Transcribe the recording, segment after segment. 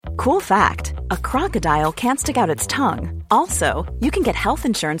Cool fact, a crocodile can't stick out its tongue. Also, you can get health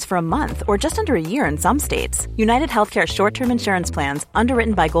insurance for a month or just under a year in some states. United Healthcare short-term insurance plans,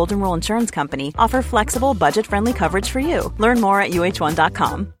 underwritten by Golden Rule Insurance Company, offer flexible, budget-friendly coverage for you. Learn more at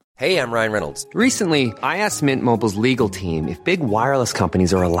uh1.com. Hey, I'm Ryan Reynolds. Recently, I asked Mint Mobile's legal team if big wireless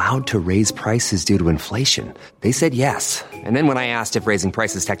companies are allowed to raise prices due to inflation. They said yes. And then when I asked if raising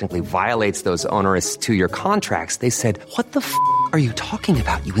prices technically violates those onerous 2-year contracts, they said, "What the f*** are you talking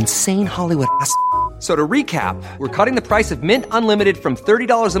about, you insane Hollywood ass?" So to recap, we're cutting the price of Mint Unlimited from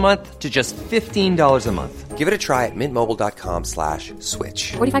 $30 a month to just $15 a month. Give it a try at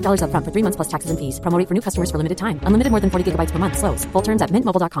mintmobile.com/switch. $45 up front for 3 months plus taxes and fees. Promo rate for new customers for limited time. Unlimited more than 40 gigabytes per month. Slows full terms at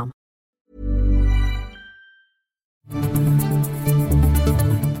mintmobile.com.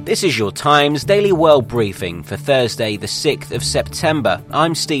 This is your Times Daily World Briefing for Thursday, the 6th of September.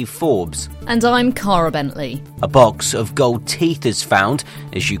 I'm Steve Forbes. And I'm Cara Bentley. A box of gold teeth is found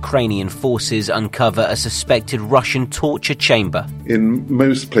as Ukrainian forces uncover a suspected Russian torture chamber. In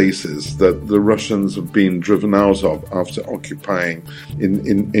most places that the Russians have been driven out of after occupying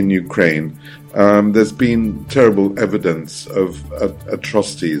in Ukraine, there's been terrible evidence of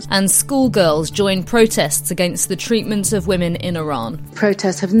atrocities. And schoolgirls join protests against the treatment of women in Iran.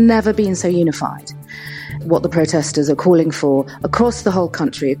 Protests have never been so unified. What the protesters are calling for across the whole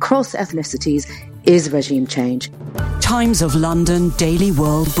country, across ethnicities, is regime change. Times of London Daily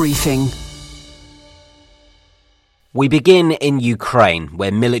World Briefing. We begin in Ukraine,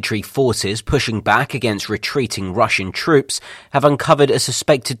 where military forces pushing back against retreating Russian troops have uncovered a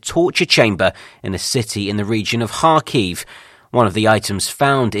suspected torture chamber in a city in the region of Kharkiv. One of the items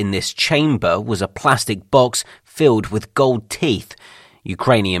found in this chamber was a plastic box filled with gold teeth.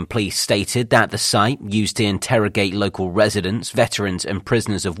 Ukrainian police stated that the site, used to interrogate local residents, veterans and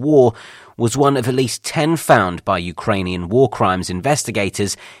prisoners of war, was one of at least 10 found by Ukrainian war crimes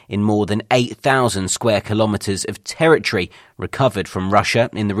investigators in more than 8,000 square kilometres of territory recovered from Russia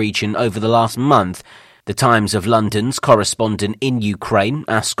in the region over the last month. The Times of London's correspondent in Ukraine,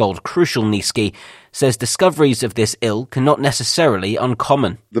 Askold Krushelnytsky, says discoveries of this ilk are not necessarily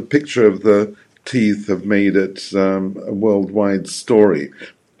uncommon. The picture of the teeth have made it a worldwide story.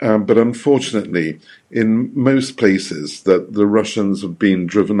 But unfortunately, in most places that the Russians have been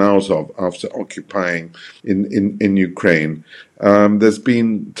driven out of after occupying in Ukraine, there's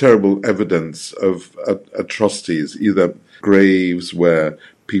been terrible evidence of atrocities, either graves where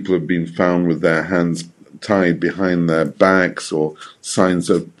people have been found with their hands tied behind their backs, or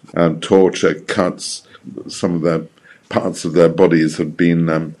signs of torture, cuts. Some of their parts of their bodies have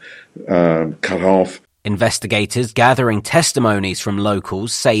been cut off. Investigators gathering testimonies from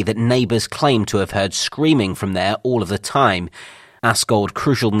locals say that neighbours claim to have heard screaming from there all of the time. Askold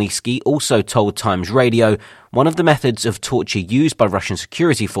Krushelnytsky also told Times Radio one of the methods of torture used by Russian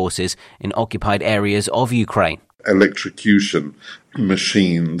security forces in occupied areas of Ukraine. Electrocution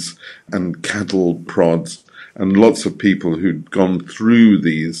machines and cattle prods, and lots of people who'd gone through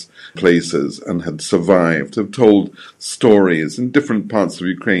these places and had survived have told stories in different parts of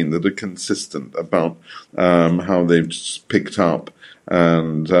Ukraine that are consistent about how they've just picked up,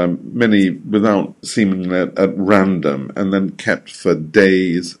 and many without seemingly at random, and then kept for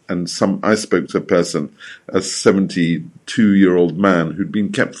days. And I spoke to a person, a 72-year-old man who'd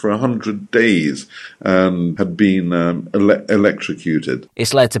been kept for 100 days and had been electrocuted.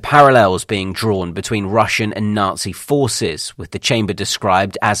 It's led to parallels being drawn between Russian and Nazi forces, with the chamber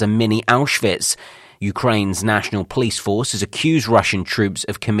described as a mini Auschwitz. Ukraine's National Police Force has accused Russian troops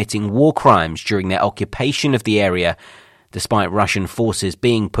of committing war crimes during their occupation of the area. Despite Russian forces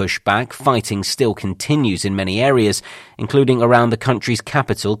being pushed back, fighting still continues in many areas, including around the country's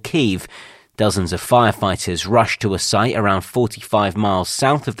capital, Kyiv. Dozens of firefighters rushed to a site around 45 miles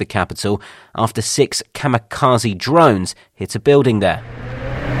south of the capital after 6 kamikaze drones hit a building there.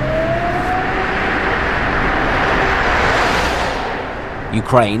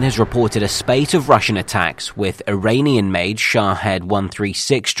 Ukraine has reported a spate of Russian attacks with Iranian-made Shahed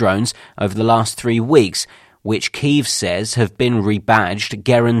 136 drones over the last 3 weeks, which Kyiv says have been rebadged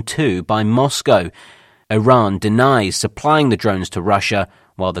Geran 2 by Moscow. Iran denies supplying the drones to Russia,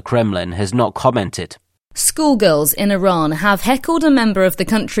 while the Kremlin has not commented. Schoolgirls in Iran have heckled a member of the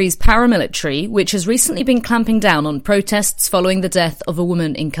country's paramilitary, which has recently been clamping down on protests following the death of a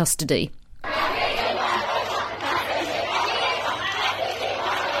woman in custody.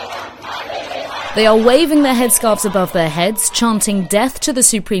 They are waving their headscarves above their heads, chanting death to the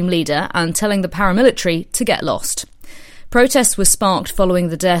supreme leader and telling the paramilitary to get lost. Protests were sparked following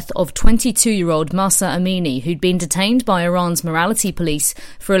the death of 22-year-old Mahsa Amini, who'd been detained by Iran's morality police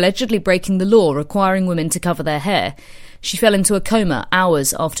for allegedly breaking the law requiring women to cover their hair. She fell into a coma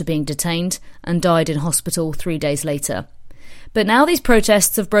hours after being detained and died in hospital 3 days later. But now these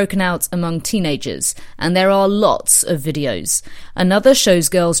protests have broken out among teenagers, and there are lots of videos. Another shows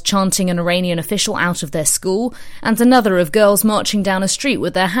girls chanting an Iranian official out of their school, and another of girls marching down a street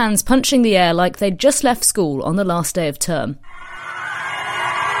with their hands punching the air like they'd just left school on the last day of term.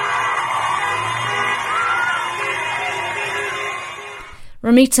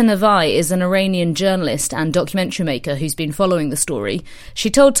 Ramita Navai is an Iranian journalist and documentary maker who's been following the story.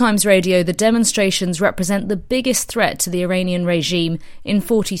 She told Times Radio the demonstrations represent the biggest threat to the Iranian regime in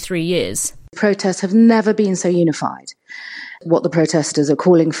 43 years. Protests have never been so unified. What the protesters are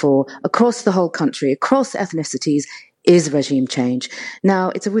calling for across the whole country, across ethnicities, is regime change. Now,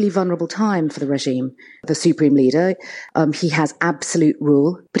 it's a really vulnerable time for the regime. The supreme leader, he has absolute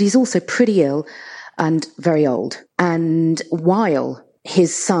rule, but he's also pretty ill and very old. And while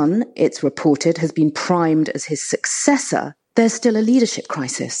his son, it's reported, has been primed as his successor, there's still a leadership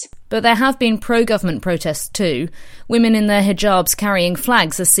crisis. But there have been pro-government protests too. Women in their hijabs carrying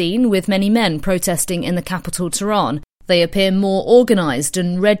flags are seen, with many men protesting in the capital, Tehran. They appear more organised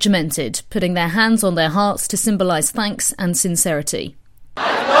and regimented, putting their hands on their hearts to symbolise thanks and sincerity.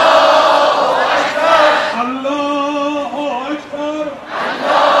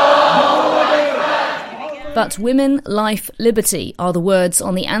 But women, life, liberty are the words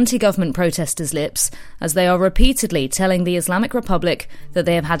on the anti-government protesters' lips as they are repeatedly telling the Islamic Republic that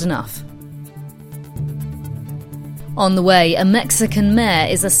they have had enough. On the way, a Mexican mayor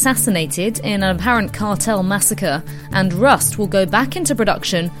is assassinated in an apparent cartel massacre, and Rust will go back into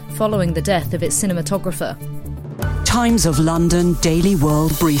production following the death of its cinematographer. Times of London Daily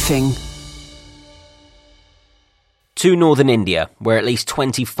World Briefing. To northern India, where at least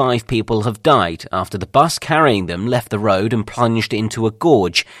 25 people have died after the bus carrying them left the road and plunged into a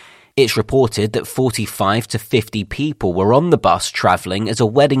gorge. It's reported that 45 to 50 people were on the bus travelling as a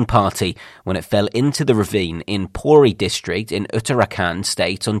wedding party when it fell into the ravine in Puri district in Uttarakhand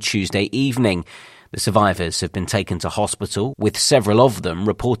state on Tuesday evening. The survivors have been taken to hospital, with several of them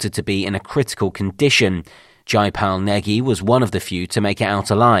reported to be in a critical condition. Jaipal Negi was one of the few to make it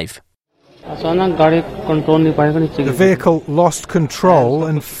out alive. The vehicle lost control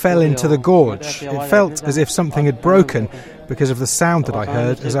and fell into the gorge. It felt as if something had broken because of the sound that I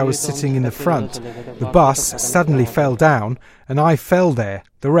heard as I was sitting in the front. The bus suddenly fell down and I fell there.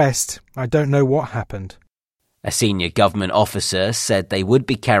 The rest, I don't know what happened. A senior government officer said they would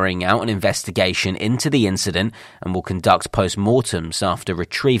be carrying out an investigation into the incident and will conduct post-mortems after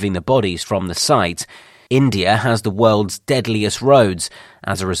retrieving the bodies from the site. India has the world's deadliest roads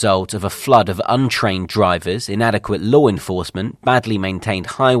as a result of a flood of untrained drivers, inadequate law enforcement, badly maintained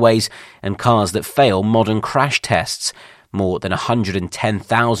highways, and cars that fail modern crash tests. More than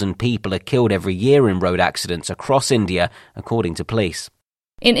 110,000 people are killed every year in road accidents across India, according to police.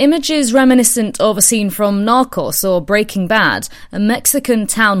 In images reminiscent of a scene from Narcos or Breaking Bad, a Mexican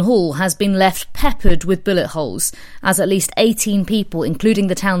town hall has been left peppered with bullet holes, as at least 18 people, including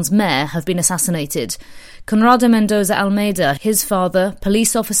the town's mayor, have been assassinated. Conrado Mendoza Almeida, his father,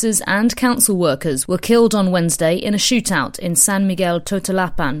 police officers and council workers were killed on Wednesday in a shootout in San Miguel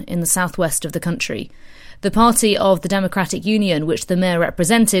Totolapan in the southwest of the country. The party of the Democratic Union, which the mayor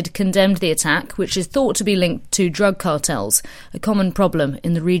represented, condemned the attack, which is thought to be linked to drug cartels, a common problem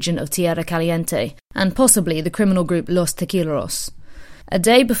in the region of Tierra Caliente, and possibly the criminal group Los Tequileros. A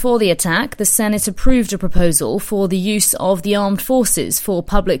day before the attack, the Senate approved a proposal for the use of the armed forces for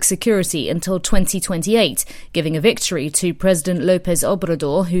public security until 2028, giving a victory to President López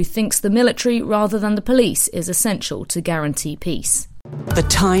Obrador, who thinks the military rather than the police is essential to guarantee peace. The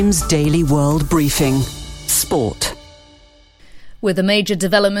Times Daily World Briefing. Sport. With a major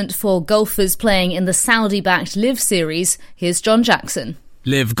development for golfers playing in the Saudi-backed LIV Series, here's John Jackson.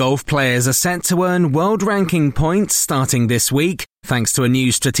 LIV Golf players are set to earn world ranking points starting this week, thanks to a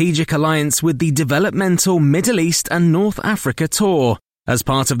new strategic alliance with the developmental Middle East and North Africa Tour. As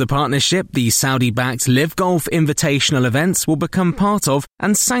part of the partnership, the Saudi-backed LIV Golf Invitational events will become part of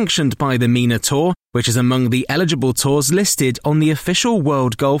and sanctioned by the MENA Tour, which is among the eligible tours listed on the official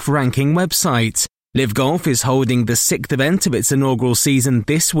World Golf Ranking website. LIV Golf is holding the 6th event of its inaugural season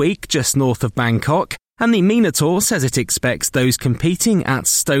this week just north of Bangkok, and the MENA Tour says it expects those competing at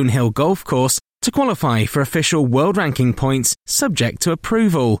Stonehill Golf Course to qualify for official world ranking points subject to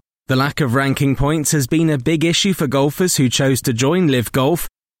approval. The lack of ranking points has been a big issue for golfers who chose to join LIV Golf.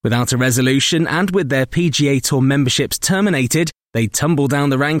 Without a resolution and with their PGA Tour memberships terminated, they'd tumble down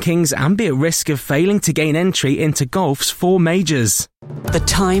the rankings and be at risk of failing to gain entry into golf's 4 majors. The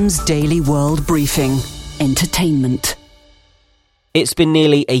Times Daily World Briefing. Entertainment. It's been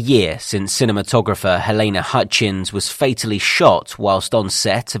nearly a year since cinematographer Halyna Hutchins was fatally shot whilst on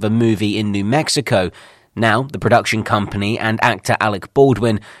set of a movie in New Mexico. Now, the production company and actor Alec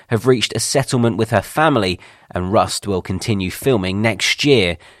Baldwin have reached a settlement with her family, and Rust will continue filming next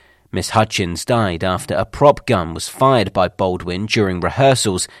year. Miss Hutchins died after a prop gun was fired by Baldwin during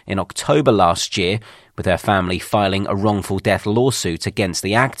rehearsals in October last year, with her family filing a wrongful death lawsuit against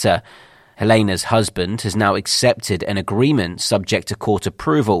the actor. Halyna's husband has now accepted an agreement subject to court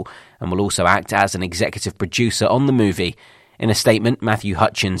approval and will also act as an executive producer on the movie. In a statement, Matthew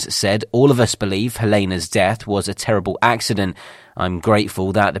Hutchins said, "All of us believe Halyna's death was a terrible accident. I'm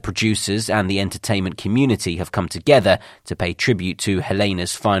grateful that the producers and the entertainment community have come together to pay tribute to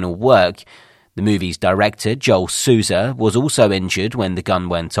Halyna's final work." The movie's director, Joel Souza, was also injured when the gun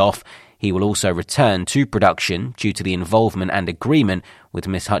went off. He will also return to production due to the involvement and agreement with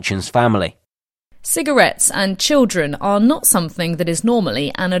Miss Hutchins' family. Cigarettes and children are not something that is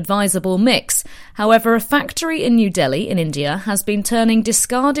normally an advisable mix. However, a factory in New Delhi in India has been turning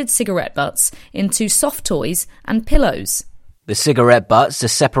discarded cigarette butts into soft toys and pillows. The cigarette butts are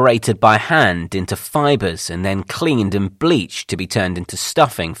separated by hand into fibres and then cleaned and bleached to be turned into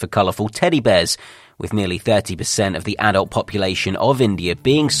stuffing for colourful teddy bears. With nearly 30% of the adult population of India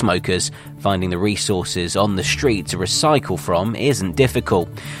being smokers, finding the resources on the street to recycle from isn't difficult.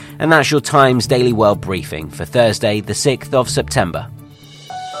 And that's your Times Daily World Briefing for Thursday, the 6th of September.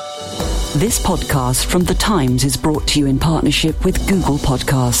 This podcast from The Times is brought to you in partnership with Google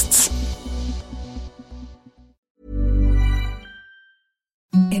Podcasts.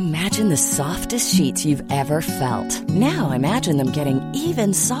 Imagine the softest sheets you've ever felt. Now imagine them getting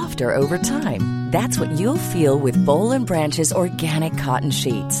even softer over time. That's what you'll feel with Boll & Branch's organic cotton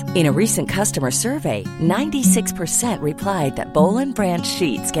sheets. In a recent customer survey, 96% replied that Boll & Branch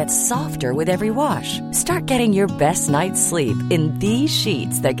sheets get softer with every wash. Start getting your best night's sleep in these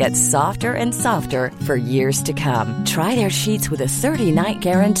sheets that get softer and softer for years to come. Try their sheets with a 30-night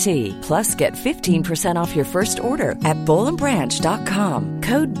guarantee. Plus, get 15% off your first order at bollandbranch.com.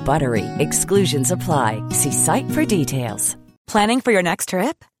 Code BUTTERY. Exclusions apply. See site for details. Planning for your next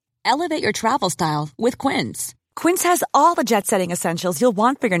trip? Elevate your travel style with Quince. Quince has all the jet-setting essentials you'll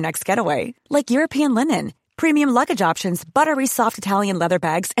want for your next getaway, like European linen, premium luggage options, buttery soft Italian leather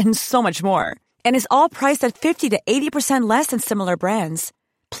bags, and so much more. And is all priced at 50 to 80% less than similar brands.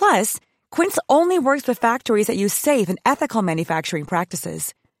 Plus, Quince only works with factories that use safe and ethical manufacturing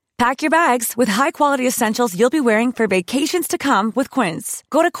practices. Pack your bags with high-quality essentials you'll be wearing for vacations to come with Quince.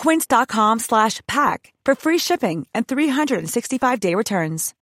 Go to quince.com/pack for free shipping and 365-day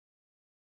returns.